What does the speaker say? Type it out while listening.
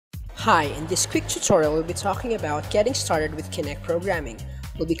Hi, in this quick tutorial we'll be talking about getting started with Kinect programming.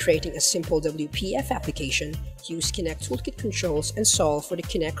 We'll be creating a simple WPF application, use Kinect toolkit controls, and solve for the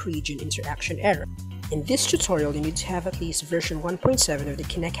Kinect region interaction error. In this tutorial you need to have at least version 1.7 of the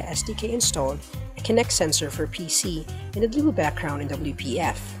Kinect SDK installed, a Kinect sensor for PC, and a little background in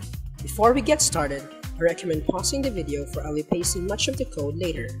WPF. Before we get started, I recommend pausing the video for I'll be pasting much of the code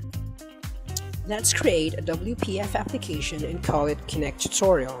later. Let's create a WPF application and call it Kinect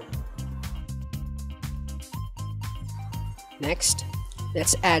Tutorial. Next,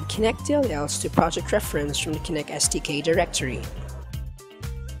 let's add Kinect DLLs to project reference from the Kinect SDK directory.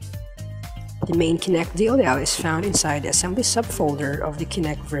 The main Kinect DLL is found inside the assembly subfolder of the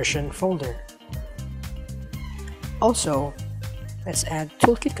Kinect version folder. Also, let's add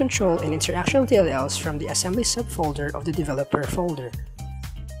toolkit control and interaction DLLs from the assembly subfolder of the developer folder.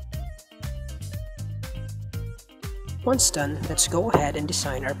 Once done, let's go ahead and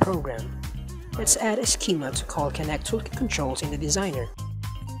design our program. Let's add a schema to call Kinect toolkit controls in the designer.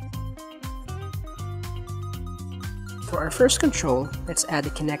 For our first control, let's add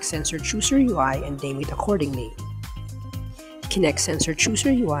the Kinect sensor chooser UI and name it accordingly. The Kinect sensor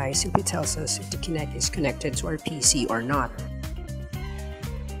chooser UI simply tells us if the Kinect is connected to our PC or not.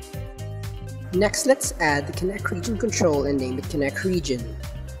 Next, let's add the Kinect region control and name it Kinect region.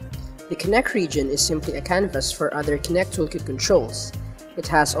 The Kinect region is simply a canvas for other Kinect toolkit controls. It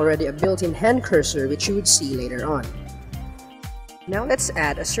has already a built-in hand cursor which you would see later on. Now let's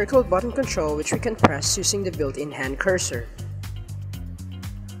add a circle button control which we can press using the built-in hand cursor.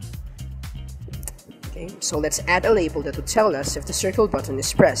 Okay, so let's add a label that will tell us if the circle button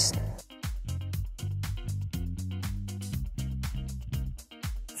is pressed.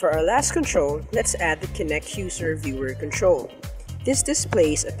 For our last control, let's add the Kinect user viewer control. This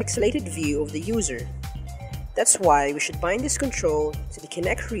displays a pixelated view of the user. That's why we should bind this control to the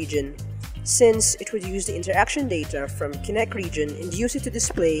Kinect region, since it would use the interaction data from Kinect region and use it to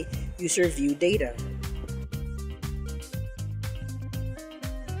display user view data.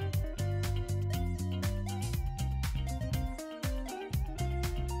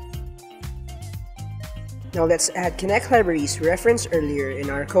 Now let's add Kinect libraries we referenced earlier in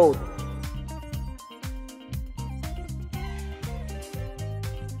our code.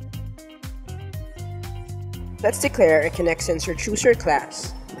 Let's declare a Kinect sensor chooser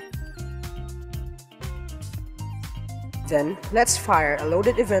class. Then, let's fire a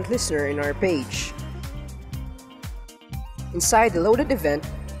loaded event listener in our page. Inside the loaded event,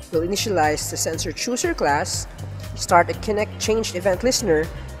 we'll initialize the sensor chooser class, start a Kinect changed event listener,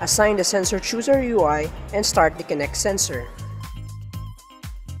 assign the sensor chooser UI, and start the Kinect sensor.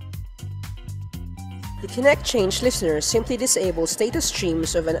 The Kinect changed listener simply disables data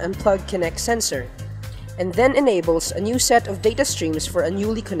streams of an unplugged Kinect sensor, and then enables a new set of data streams for a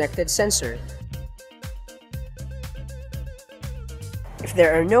newly connected sensor. If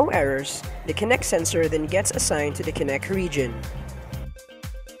there are no errors, the Kinect sensor then gets assigned to the Kinect region.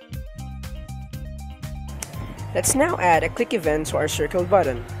 Let's now add a click event to our circle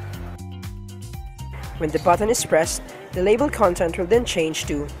button. When the button is pressed, the label content will then change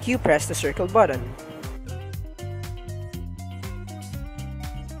to "You press the circle button."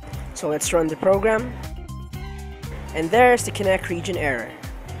 So let's run the program. And there's the Kinect region error.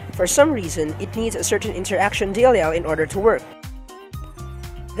 For some reason, it needs a certain interaction DLL in order to work.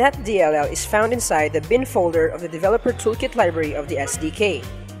 That DLL is found inside the bin folder of the developer toolkit library of the SDK.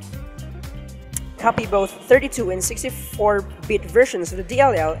 Copy both 32 and 64-bit versions of the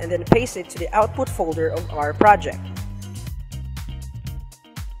DLL and then paste it to the output folder of our project.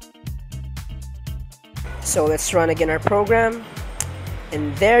 So let's run again our program,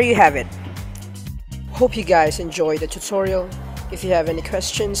 and there you have it. Hope you guys enjoyed the tutorial. If you have any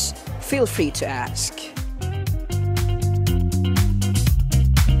questions, feel free to ask.